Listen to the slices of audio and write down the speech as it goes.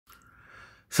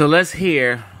So let's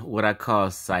hear what I call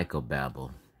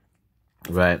psychobabble,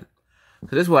 right? So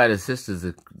this is why the sisters,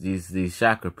 these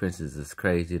chakra princes is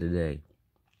crazy today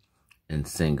and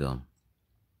single.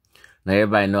 Now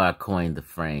everybody know I coined the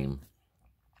frame,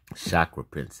 chakra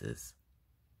princess.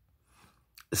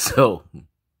 So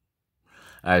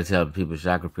I tell people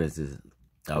chakra princess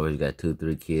always got 2,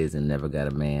 3 kids and never got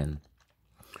a man.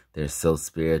 They're so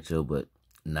spiritual, but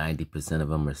 90% of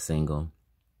them are single.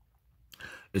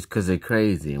 It's because they're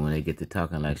crazy, and when they get to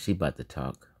talking like she about to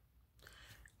talk,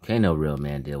 can't no real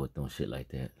man deal with no shit like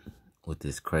that. With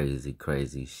this crazy,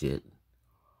 crazy shit.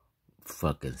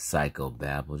 Fucking psycho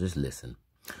babble. Just listen.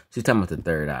 She's talking about the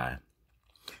third eye.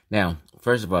 Now,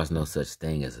 first of all, there's no such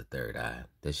thing as a third eye.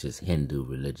 That's just Hindu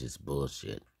religious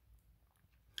bullshit.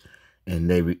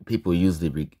 And people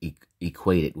usually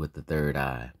equate it with the third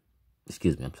eye.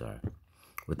 Excuse me, I'm sorry.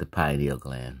 With the pineal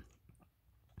gland.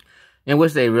 In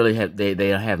which they really have, they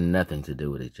have nothing to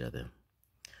do with each other.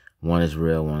 One is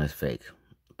real, one is fake.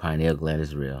 Pineal gland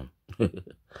is real.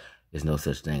 There's no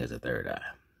such thing as a third eye.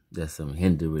 That's some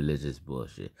Hindu religious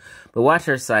bullshit. But watch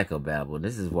her psychobabble.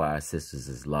 This is why our sisters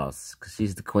is lost. Because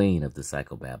she's the queen of the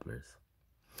psychobabblers.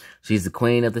 She's the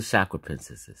queen of the chakra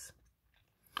princesses.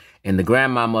 And the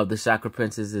grandmama of the chakra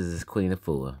princesses is Queen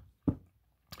Afua.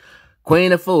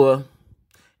 Queen Afua,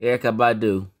 Eryka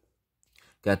Badu,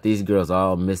 got these girls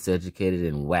all miseducated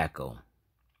and wacko.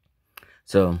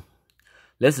 So,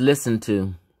 let's listen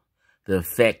to the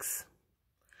effects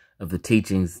of the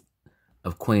teachings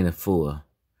of Queen Afua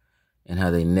and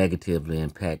how they negatively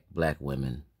impact black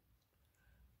women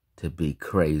to be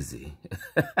crazy.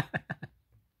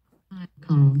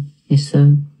 It's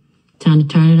time to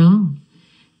turn it on.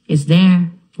 It's there,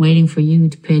 waiting for you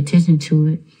to pay attention to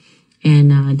it.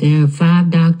 And there are 5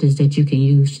 doctors that you can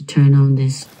use to turn on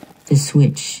this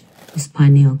switch, this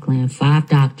pineal gland. 5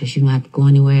 doctors. You don't have to go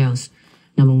anywhere else.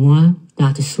 Number 1,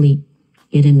 Dr. Sleep.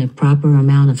 Get in the proper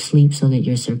amount of sleep so that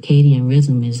your circadian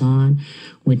rhythm is on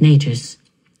with nature's.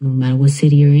 No matter what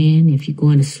city you're in, if you're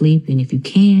going to sleep, and if you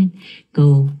can,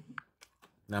 go.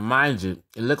 Now, mind you,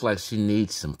 it looked like she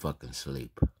needs some fucking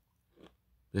sleep.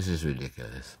 This is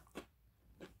ridiculous.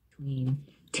 Between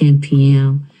 10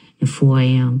 p.m. and 4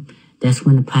 a.m., that's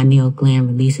when the pineal gland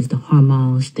releases the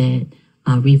hormones that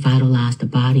revitalize the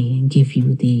body and give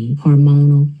you the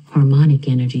harmonic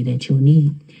energy that you'll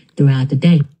need throughout the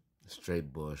day.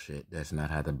 Straight bullshit. That's not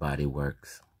how the body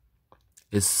works.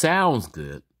 It sounds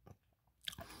good,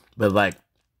 but like,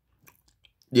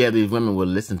 yeah, these women will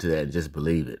listen to that and just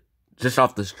believe it. Just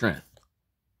off the strength.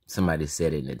 Somebody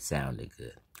said it and it sounded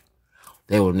good.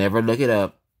 They will never look it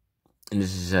up. And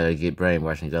this is how they get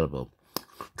brainwashed and gullible.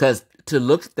 Because to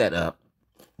look that up,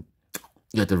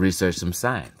 you have to research some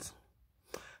science.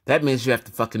 That means you have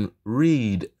to fucking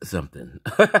read something.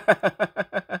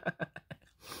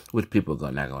 Which people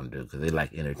are not going to do because they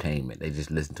like entertainment. They just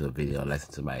listen to a video, listen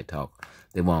to somebody talk.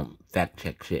 They won't fact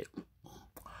check shit.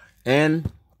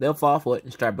 And they'll fall for it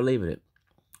and start believing it.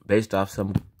 Based off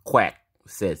some quack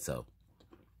said so.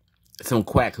 Some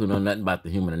quack who know nothing about the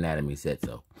human anatomy said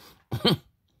so.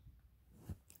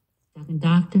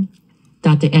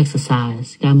 Doctor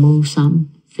exercise. Got to move something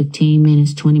 15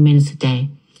 minutes, 20 minutes a day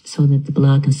so that the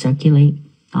blood can circulate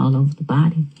all over the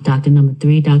body. Doctor number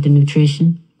 3, Doctor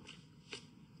nutrition.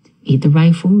 Eat the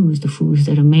right foods, the foods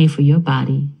that are made for your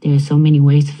body. There are so many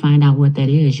ways to find out what that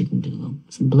is. You can do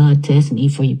some blood tests and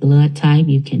eat for your blood type.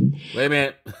 You can... Wait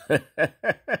a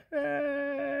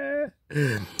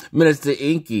minute. Minister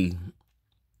Inky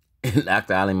and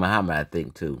Dr. Ali Muhammad, I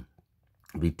think, too,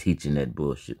 be teaching that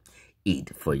bullshit.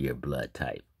 Eat for your blood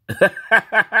type.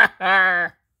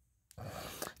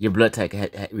 Your blood type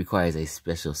requires a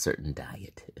special certain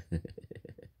diet.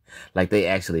 Like they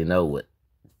actually know what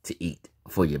to eat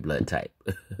for your blood type.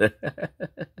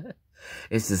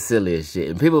 It's the silliest shit.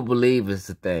 And people believe it's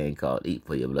a thing called eat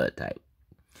for your blood type.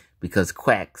 Because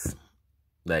quacks,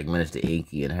 like Minister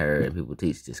Inky and her, and people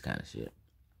teach this kind of shit.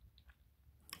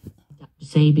 Dr.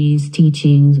 Sebi's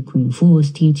teachings, or Queen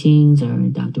Afua's teachings, or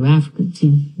Dr. Africa's.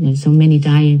 There's so many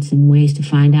diets and ways to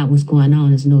find out what's going on.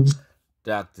 There's no...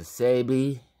 Dr.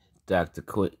 Sebi,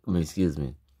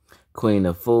 Queen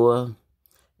Afua,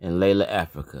 and Layla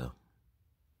Africa.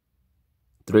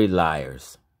 3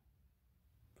 liars.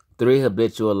 3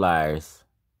 habitual liars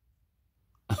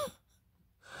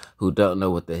who don't know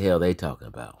what the hell they talking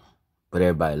about. But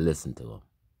everybody listen to them.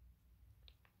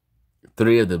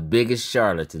 3 of the biggest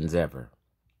charlatans ever.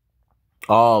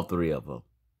 All 3 of them.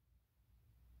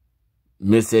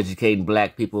 Miseducating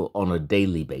black people on a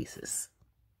daily basis.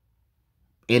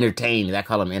 Entertaining. I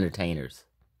call them entertainers.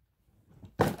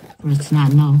 For us to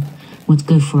not know what's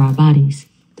good for our bodies.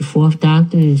 The 4th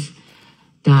doctor is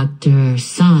Dr.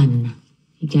 Sun.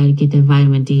 You got to get that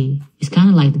vitamin D. It's kind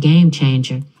of like the game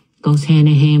changer. It goes hand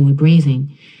in hand with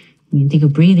breathing. When you think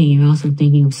of breathing, you're also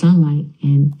thinking of sunlight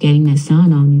and getting that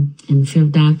sun on you. And the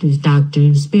fifth doctor is Doctor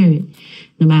of Spirit.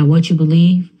 No matter what you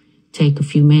believe, take a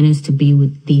few minutes to be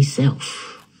with the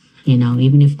self. You know,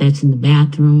 even if that's in the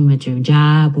bathroom, at your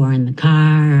job, or in the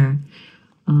car,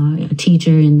 or a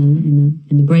teacher in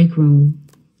the break room,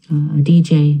 a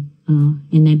DJ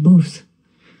in that booth.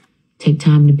 Take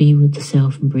time to be with the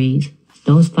self and breathe.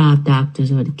 Those 5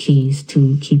 doctors are the keys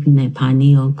to keeping that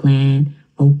pineal gland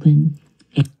open.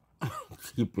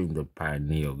 Keeping the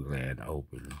pineal gland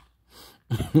open.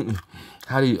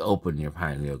 How do you open your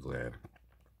pineal gland?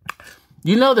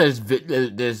 You know, there's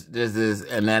this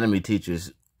anatomy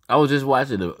teachers. I was just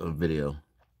watching a video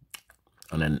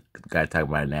on a guy talking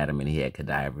about anatomy, and he had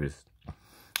cadavers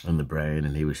in the brain,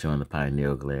 and he was showing the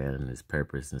pineal gland and its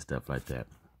purpose and stuff like that.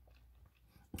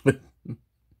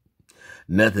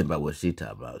 Nothing about what she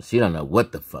talking about. She don't know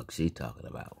what the fuck she talking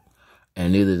about,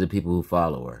 and neither do people who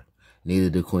follow her.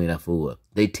 Neither do Queen Afua.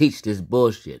 They teach this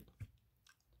bullshit.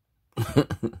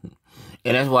 And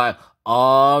that's why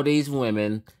all these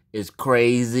women is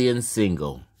crazy and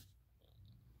single.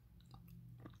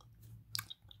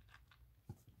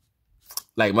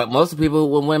 Like most of the people,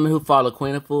 women who follow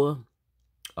Queen Afua,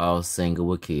 all single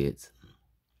with kids.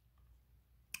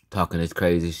 Talking this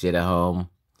crazy shit at home,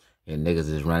 and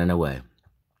niggas is running away.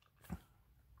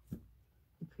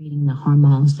 Creating the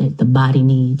hormones that the body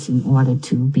needs in order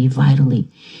to be vitally,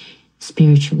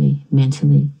 spiritually,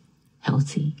 mentally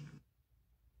healthy.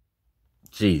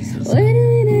 Jesus.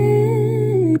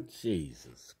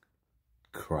 Jesus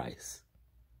Christ.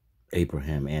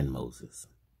 Abraham and Moses.